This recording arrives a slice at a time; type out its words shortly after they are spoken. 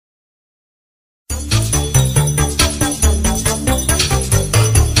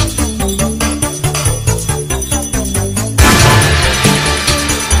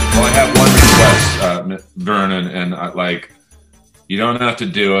like, you don't have to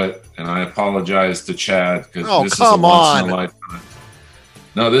do it, and I apologize to Chad because this is a come once on. in a lifetime.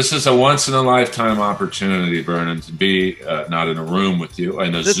 No, this is a once in a lifetime opportunity, Vernon, to be not in a room with you.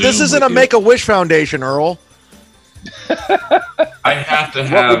 This isn't a Make-A-Wish Foundation, Earl. I have to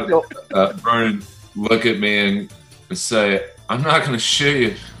have Vernon look at me and say, "I'm not going to shoot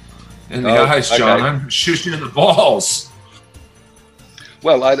you in the eyes, John. I'm going to shoot you in the balls."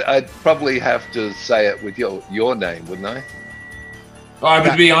 Well, I'd probably have to say it with your name, wouldn't I? Oh, I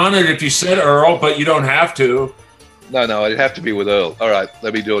would be honored if you said Earl, but you don't have to. No, it'd have to be with Earl. All right,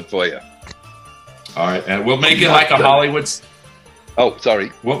 let me do it for you. All right, and we'll make it like a Hollywood. Oh,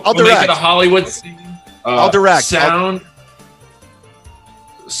 sorry. We'll make it a Hollywood scene. I'll direct. Sound,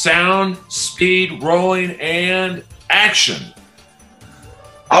 speed, rolling, and action.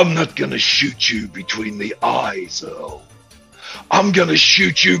 I'm not gonna shoot you between the eyes, Earl. I'm gonna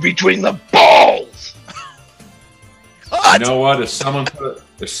shoot you between the balls. You know what? If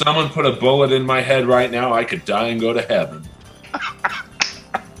someone put a bullet in my head right now, I could die and go to heaven.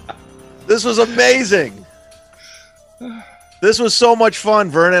 This was amazing. This was so much fun,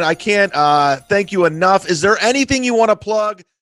 Vernon. I can't thank you enough. Is there anything you want to plug